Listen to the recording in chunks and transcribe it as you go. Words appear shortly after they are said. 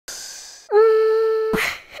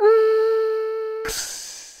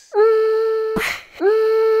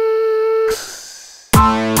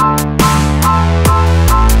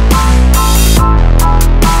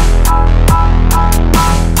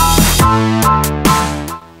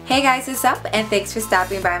Hey guys, what's up? And thanks for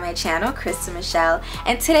stopping by my channel, Crystal Michelle.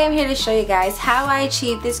 And today I'm here to show you guys how I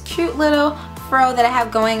achieved this cute little fro that I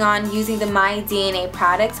have going on using the My DNA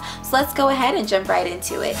products. So let's go ahead and jump right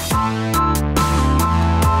into it.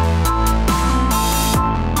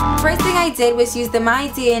 First thing I did was use the My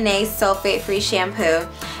DNA sulfate free shampoo.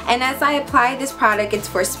 And as I apply this product, it's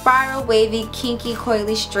for spiral, wavy, kinky,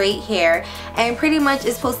 coily, straight hair, and pretty much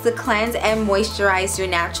is supposed to cleanse and moisturize your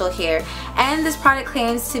natural hair. And this product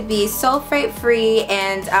claims to be sulfate free,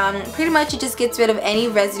 and pretty much it just gets rid of any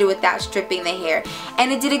residue without stripping the hair.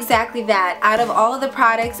 And it did exactly that. Out of all of the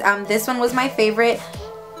products, this one was my favorite.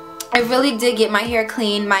 I really did get my hair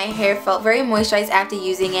clean. My hair felt very moisturized after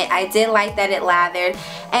using it. I did like that it lathered,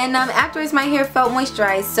 and afterwards my hair felt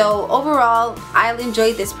moisturized. So overall, I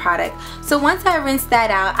enjoyed this product. So once I rinsed that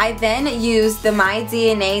out, I then used the My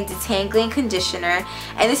DNA Detangling Conditioner,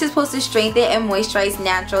 and this is supposed to strengthen and moisturize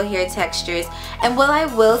natural hair textures. And what I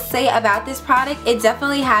will say about this product, it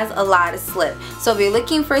definitely has a lot of slip. So if you're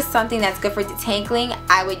looking for something that's good for detangling,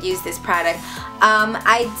 I would use this product.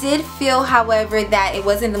 I did feel, however, that it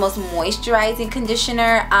wasn't the most moisturizing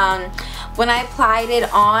conditioner. When I applied it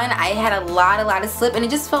on, I had a lot of slip, and it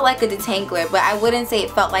just felt like a detangler, but I wouldn't say it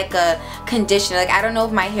felt like a conditioner. Like, I don't know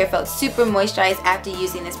if my hair felt super moisturized after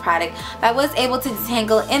using this product, but I was able to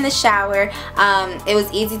detangle in the shower. It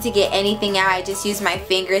was easy to get anything out. I just used my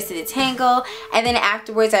fingers to detangle, and then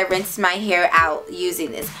afterwards I rinsed my hair out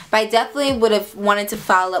using this. But I definitely would have wanted to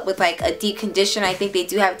follow up with like a deep conditioner. I think they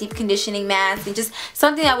do have deep conditioning masks, and just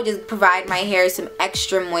something that would just provide my hair some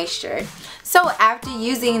extra moisture. So after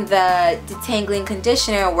using the detangling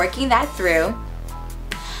conditioner, working that through,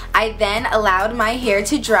 I then allowed my hair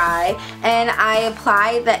to dry, and I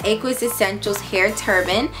applied the AskCrys Essentials Hair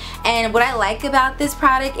Turban. And what I like about this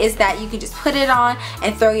product is that you can just put it on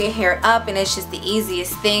and throw your hair up, and it's just the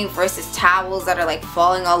easiest thing versus towels that are like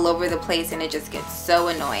falling all over the place, and it just gets so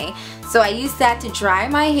annoying. So I used that to dry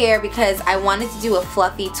my hair because I wanted to do a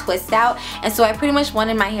fluffy twist out, and so I pretty much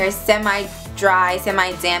wanted my hair semi-dry,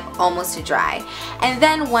 semi-damp, almost to dry. And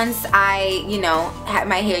then once I, had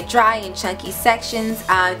my hair dry in chunky sections,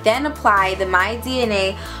 then apply the My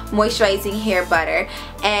DNA Moisturizing Hair Butter.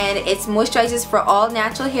 And it's moisturizes for all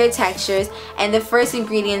natural hair textures, and the first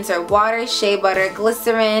ingredients are water, shea butter,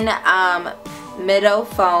 glycerin, meadow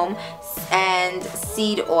foam, and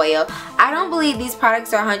seed oil. I don't believe these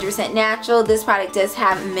products are 100% natural. This product does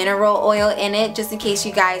have mineral oil in it. Just in case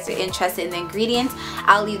you guys are interested in the ingredients,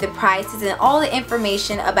 I'll leave the prices and all the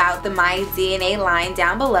information about the My DNA line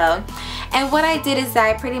down below. And what I did is that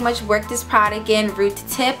I pretty much worked this product in root to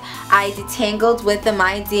tip. I detangled with the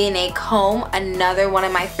My DNA comb, another one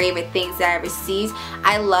of my favorite things that I received.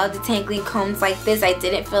 I love detangling combs like this. I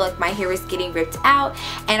didn't feel like my hair was getting ripped out,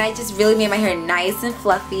 and I just really made my hair nice and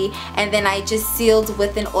fluffy. And then I just sealed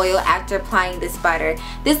with an oil after applying this butter.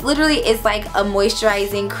 This literally is like a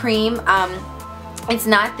moisturizing cream. It's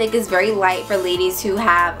not thick, it's very light for ladies who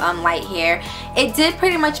have light hair. It did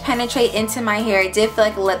pretty much penetrate into my hair. It did feel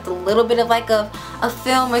like it left a little bit of like a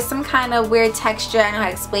film or some kind of weird texture. I don't know how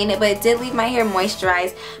to explain it, but it did leave my hair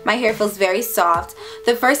moisturized. My hair feels very soft.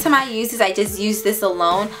 The first time I used this, I just used this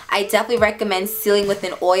alone. I definitely recommend sealing with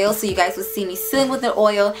an oil, so you guys will see me sealing with an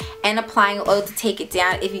oil and applying oil to take it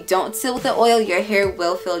down. If you don't seal with the oil, your hair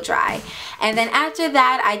will feel dry. And then after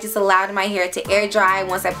that, I just allowed my hair to air dry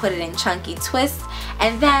once I put it in chunky twists.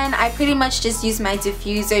 And then I pretty much just used my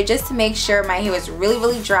diffuser just to make sure my hair was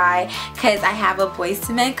really dry, because I have a Boyz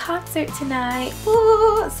II Men concert tonight.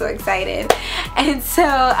 Ooh, so excited. And so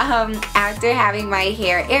after having my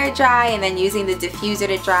hair air dry and then using the diffuser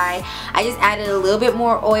to dry, I just added a little bit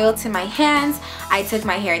more oil to my hands. I took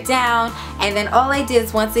my hair down, and then all I did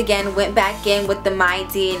is once again went back in with the My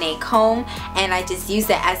DNA comb, and I just used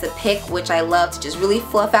it as a pick, which I love to just really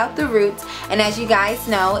fluff out the roots. And as you guys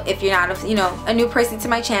know, if you're not a new person to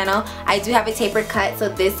my channel, I do have a tapered cut, so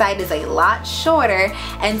this side is a lot shorter,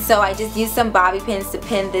 and so I just used some bobby pins to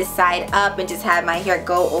pin this side up and just had my hair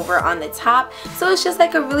go over on the top. So it's just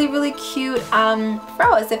like a really cute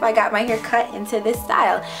fro, as if I got my hair cut into this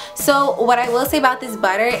style. So what I will say about this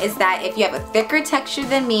butter is that if you have a thicker texture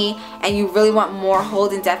than me and you really want more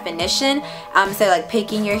hold and definition, instead of like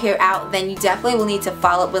picking your hair out, then you definitely will need to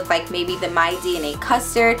follow up with like maybe the My DNA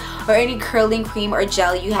custard or any curling cream or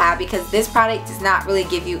gel you have, because this product does not really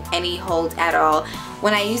give you any hold at all.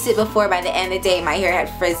 When I used it before, by the end of the day my hair had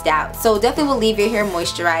frizzed out. So definitely will leave your hair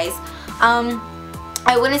moisturized.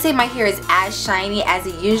 I wouldn't say my hair is as shiny as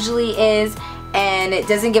it usually is, and it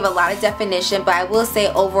doesn't give a lot of definition, but I will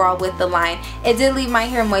say overall with the line, it did leave my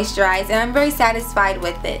hair moisturized, and I'm very satisfied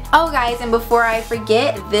with it. Oh guys, and before I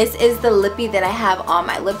forget, this is the lippy that I have on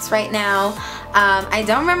my lips right now. I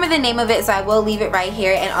don't remember the name of it, so I will leave it right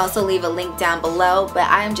here and also leave a link down below. But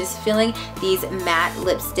I am just feeling these matte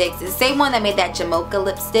lipsticks. It's the same one that made that Jamocha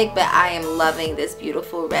lipstick, but I am loving this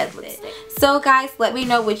beautiful red lipstick. So guys, let me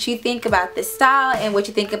know what you think about this style and what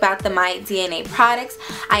you think about the My DNA products.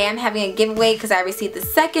 I am having a giveaway because I received the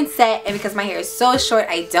second set, and because my hair is so short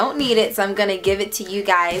I don't need it, so I'm gonna give it to you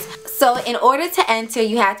guys. So in order to enter,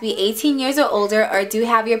 you have to be 18 years or older or do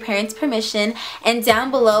have your parents' permission, and down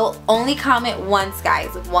below only comment once guys,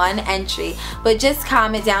 one entry, but just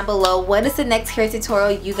comment down below what is the next hair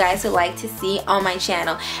tutorial you guys would like to see on my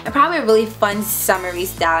channel, and probably a really fun summery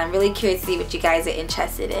style. I'm really curious to see what you guys are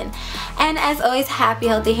interested in. And as always, happy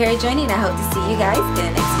healthy hair journey, and I hope to see you guys in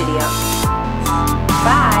the next video.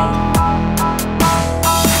 Bye!